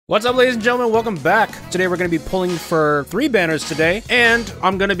What's up, ladies and gentlemen? Welcome back. Today we're going to be pulling for 3 banners today, and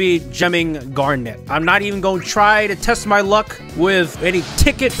I'm going to be gemming Garnet. I'm not even going to try to test my luck with any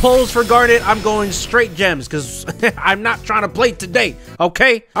ticket pulls for Garnet. I'm going straight gems because I'm not trying to play today,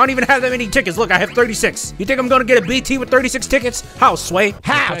 okay? I don't even have that many tickets. Look, I have 36. You think I'm going to get a BT with 36 tickets? How, Sway?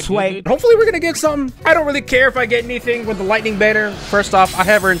 How, Sway? Hopefully we're going to get something. I don't really care if I get anything with the lightning banner. First off, I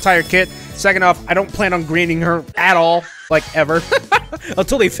have her entire kit. Second off, I don't plan on greening her at all, like ever,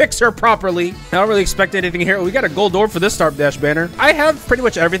 until they fix her properly. I don't really expect anything here. We got a gold orb for this Start Dash banner. I have pretty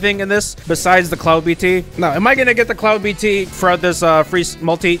much everything in this besides the Cloud BT. Now, am I going to get the Cloud BT for this free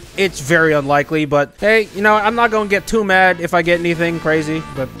multi? It's very unlikely, but hey, you know, I'm not going to get too mad if I get anything crazy,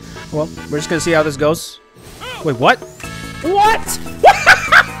 but, well, we're just going to see how this goes. Wait, what? What?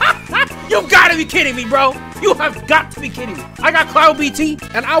 You gotta be kidding me, bro. You have got to be kidding me. I got Cloud BT,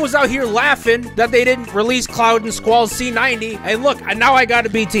 and I was out here laughing that they didn't release Cloud and Squall C90. And look, now I got a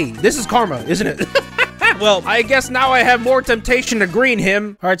BT. This is karma, isn't it? Well, I guess now I have more temptation to green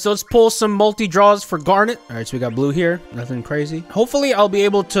him. All right, so let's pull some multi-draws for Garnet. All right, so we got blue here. Nothing crazy. Hopefully, I'll be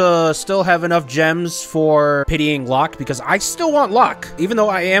able to still have enough gems for pitying Locke, because I still want Locke. Even though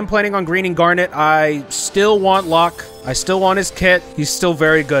I am planning on greening Garnet, I still want Locke. I still want his kit. He's still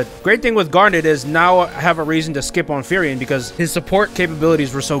very good. Great thing with Garnet is now I have a reason to skip on Furion because his support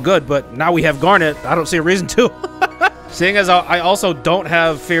capabilities were so good, but now we have Garnet. I don't see a reason to. Seeing as I also don't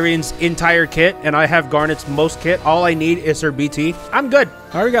have Furion's entire kit and I have Garnet's most kit, all I need is her BT. I'm good.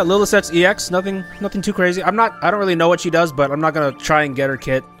 I already got Lilith's EX, nothing too crazy. I don't really know what she does, but I'm not gonna try and get her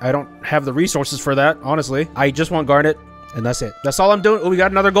kit. I don't have the resources for that, honestly. I just want Garnet. And that's it. That's all I'm doing. Oh, we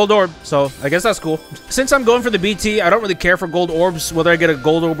got another gold orb, so I guess that's cool. Since I'm going for the BT, I don't really care for gold orbs, whether I get a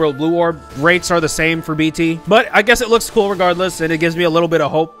gold orb or a blue orb. Rates are the same for BT, but I guess it looks cool regardless, and it gives me a little bit of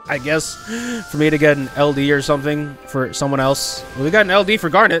hope, I guess, for me to get an LD or something for someone else. Well, we got an LD for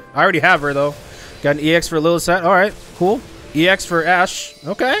Garnet. I already have her, though. Got an EX for Lilith. All right, cool. EX for Ash.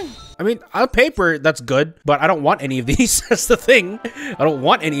 Okay. I mean, on paper, that's good, but I don't want any of these. That's the thing. I don't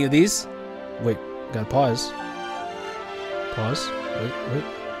want any of these. Wait, gotta pause. Pause. Wait.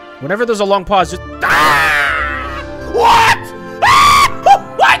 Whenever there's a long pause, just... Ah! What? Ah!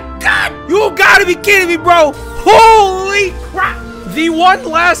 Oh my god! You gotta be kidding me, bro! Holy crap! The one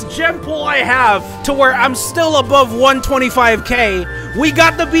last gem pull I have to where I'm still above 125k, we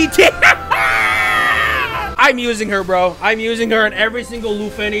got the BT! I'm using her, bro. I'm using her in every single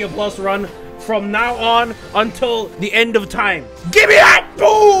Lufenia Plus run from now on until the end of time. Give me that!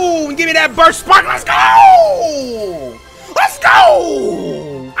 Boom! Give me that burst spark! Let's go! Let's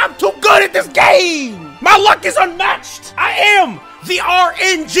go! I'm too good at this game! My luck is unmatched! I am the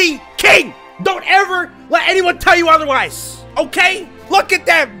RNG king! Don't ever let anyone tell you otherwise, okay? Look at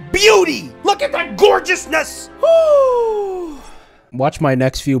that beauty! Look at that gorgeousness! Woo! Watch my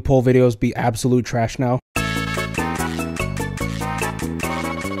next few pull videos be absolute trash now.